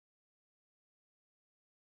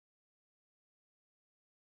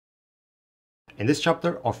In this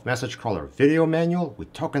chapter of Message Crawler Video Manual, we're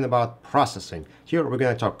talking about processing. Here we're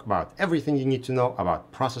going to talk about everything you need to know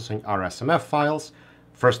about processing RSMF files.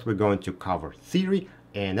 First we're going to cover theory,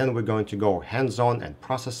 and then we're going to go hands-on and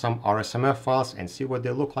process some RSMF files and see what they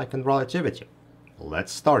look like in Relativity.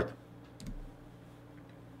 Let's start.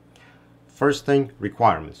 First thing,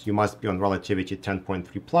 requirements. You must be on Relativity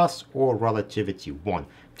 10.3 Plus or RelativityOne.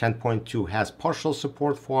 10.2 has partial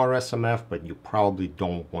support for RSMF, but you probably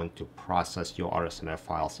don't want to process your RSMF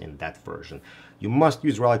files in that version. You must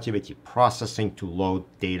use Relativity Processing to load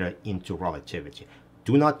data into Relativity.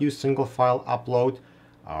 Do not use single file upload.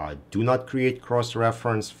 Do not create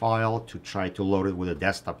cross-reference file to try to load it with a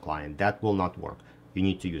desktop client. That will not work. You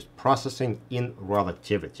need to use processing in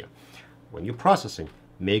Relativity. When you're processing,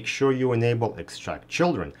 make sure you enable extract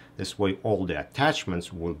children. This way all the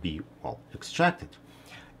attachments will be, well, extracted.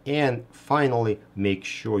 And finally, make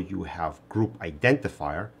sure you have Group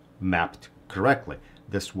Identifier mapped correctly.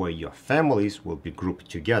 This way your families will be grouped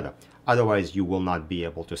together. Otherwise, you will not be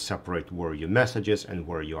able to separate where your messages and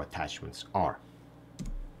where your attachments are.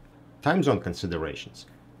 Timezone considerations.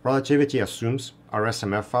 Relativity assumes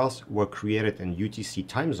RSMF files were created in UTC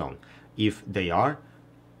time zone. If they are,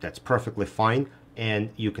 that's perfectly fine, and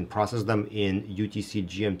you can process them in UTC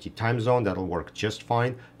GMT time zone. That'll work just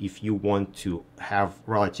fine. If you want to have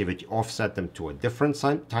Relativity offset them to a different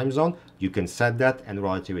time zone, you can set that and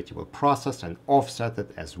Relativity will process and offset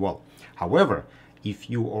it as well. However, if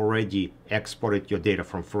you already exported your data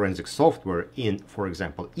from forensic software in, for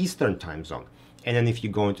example, Eastern time zone, and then if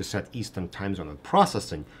you're going to set Eastern time zone and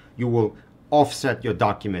processing, you will offset your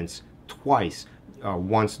documents twice.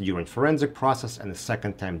 Once during forensic process and the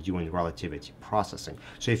second time during Relativity processing.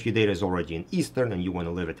 So if your data is already in Eastern and you want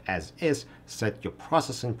to leave it as is, set your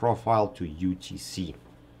processing profile to UTC.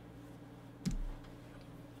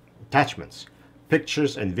 Attachments.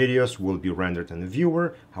 Pictures and videos will be rendered in the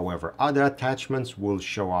viewer. However, other attachments will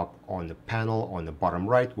show up on the panel on the bottom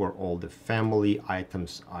right where all the family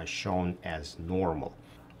items are shown as normal.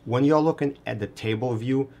 When you're looking at the table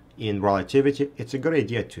view, in Relativity, it's a good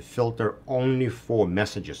idea to filter only for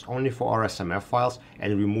messages, only for RSMF files,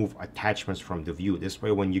 and remove attachments from the view. This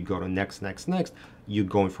way, when you go to next, you're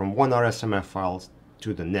going from one RSMF file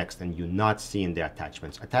to the next, and you're not seeing the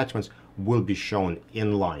attachments. Attachments will be shown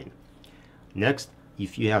in line. Next,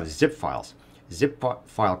 if you have zip files, zip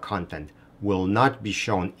file content will not be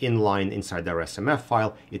shown in line inside the RSMF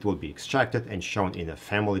file. It will be extracted and shown in the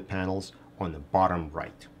family panels on the bottom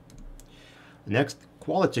right. Next,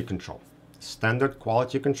 quality control. Standard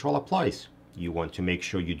quality control applies. You want to make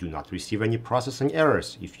sure you do not receive any processing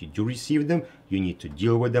errors. If you do receive them, you need to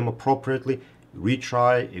deal with them appropriately,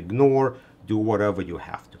 retry, ignore, do whatever you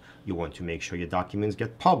have to. You want to make sure your documents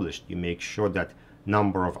get published. You make sure that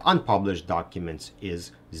number of unpublished documents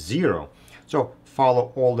is 0. So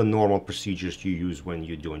follow all the normal procedures you use when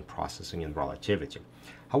you're doing processing in Relativity.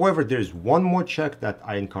 However, there's one more check that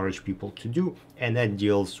I encourage people to do, and that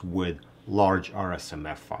deals with large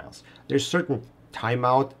RSMF files. There's certain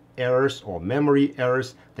timeout errors or memory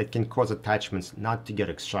errors that can cause attachments not to get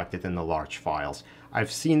extracted in the large files.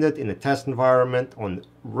 I've seen that in a test environment on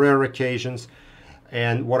rare occasions,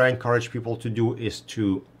 and what I encourage people to do is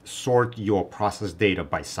to sort your process data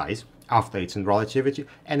by size after it's in Relativity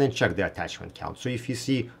and then check the attachment count. So if you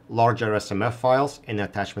see large RSMF files and the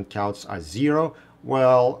attachment counts are 0,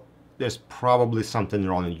 well, there's probably something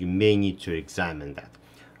wrong and you may need to examine that.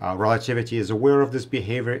 Relativity is aware of this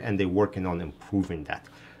behavior and they're working on improving that.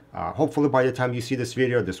 Hopefully by the time you see this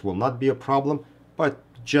video, this will not be a problem, but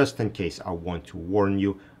just in case, I want to warn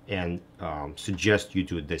you and suggest you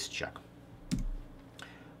do this check.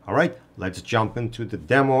 All right, let's jump into the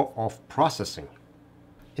demo of processing.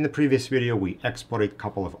 In the previous video, we exported a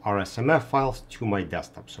couple of RSMF files to my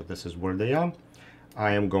desktop. So this is where they are.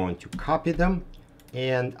 I am going to copy them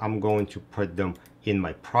and I'm going to put them in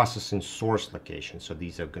my processing source location. So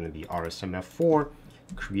these are going to be RSMF4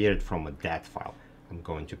 created from a DAT file. I'm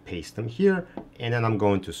going to paste them here and then I'm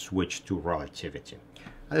going to switch to Relativity.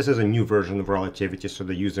 This is a new version of Relativity, so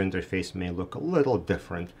the user interface may look a little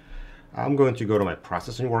different. I'm going to go to my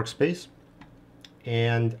processing workspace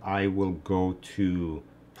and I will go to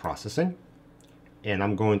processing and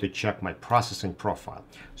I'm going to check my processing profile.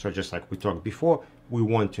 So just like we talked before, we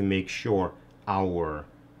want to make sure our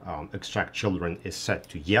extract children is set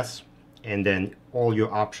to yes, and then all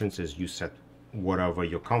your options is you set whatever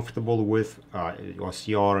you're comfortable with. Your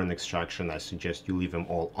CR and extraction, I suggest you leave them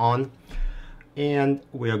all on. And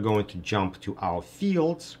we are going to jump to our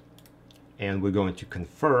fields and we're going to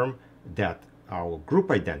confirm that our group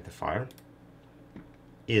identifier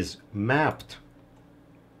is mapped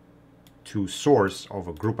to source of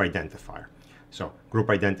a group identifier. So group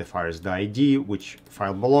identifier is the ID, which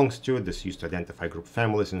file belongs to. This is used to identify group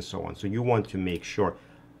families and so on. So you want to make sure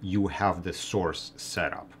you have the source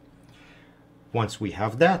set up. Once we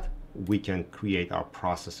have that, we can create our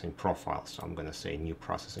processing profile. So I'm going to say new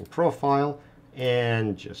processing profile,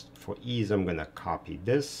 and just for ease, I'm going to copy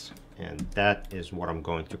this, and that is what I'm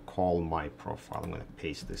going to call my profile. I'm going to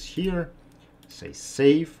paste this here, say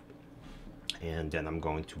save, and then I'm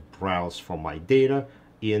going to browse for my data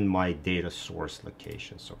in my data source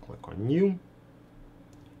location. So click on new,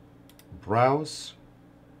 browse,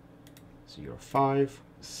 05,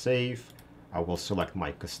 save. I will select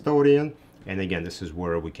my custodian. And again, this is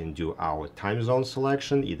where we can do our time zone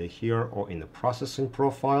selection, either here or in the processing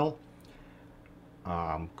profile.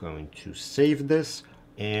 I'm going to save this,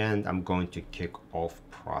 and I'm going to kick off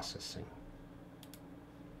processing.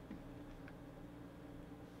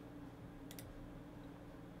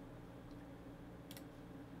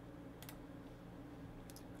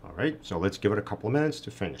 All right, so let's give it a couple of minutes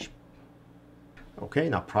to finish. Okay,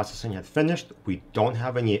 now processing had finished. We don't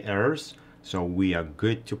have any errors. So we are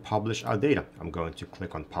good to publish our data. I'm going to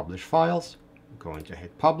click on Publish Files, I'm going to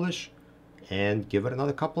hit Publish, and give it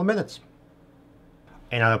another couple of minutes.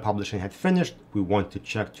 And now the publishing had finished. We want to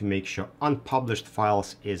check to make sure unpublished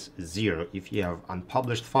files is 0. If you have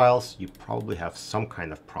unpublished files, you probably have some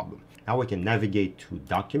kind of problem. Now we can navigate to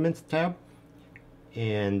Documents tab,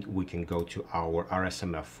 and we can go to our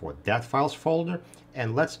RSMF for that files folder,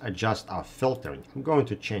 and let's adjust our filtering. I'm going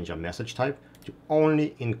to change our message type to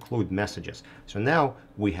only include messages. So now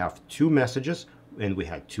we have 2 messages, and we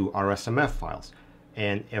had 2 RSMF files.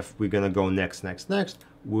 And if we're gonna go next,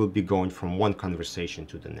 we'll be going from one conversation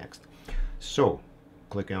to the next. So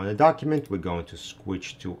clicking on the document, we're going to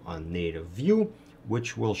switch to a native view,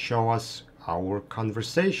 which will show us our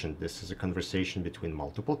conversation. This is a conversation between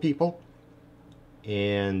multiple people.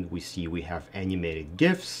 And we see we have animated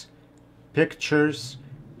GIFs, pictures,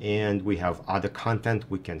 and we have other content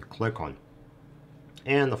we can click on.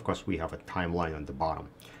 And of course, we have a timeline on the bottom.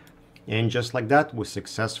 And just like that, we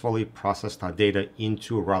successfully processed our data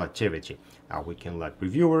into Relativity. Now we can let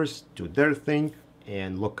reviewers do their thing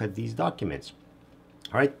and look at these documents.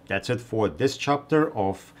 All right, that's it for this chapter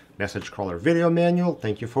of Message Crawler Video Manual.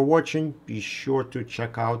 Thank you for watching. Be sure to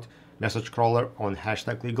check out Message Crawler on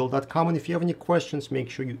 #legal.com. And if you have any questions, make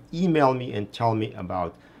sure you email me and tell me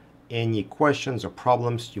about any questions or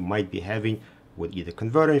problems you might be having with either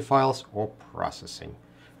converting files or processing.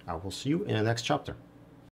 I will see you in the next chapter.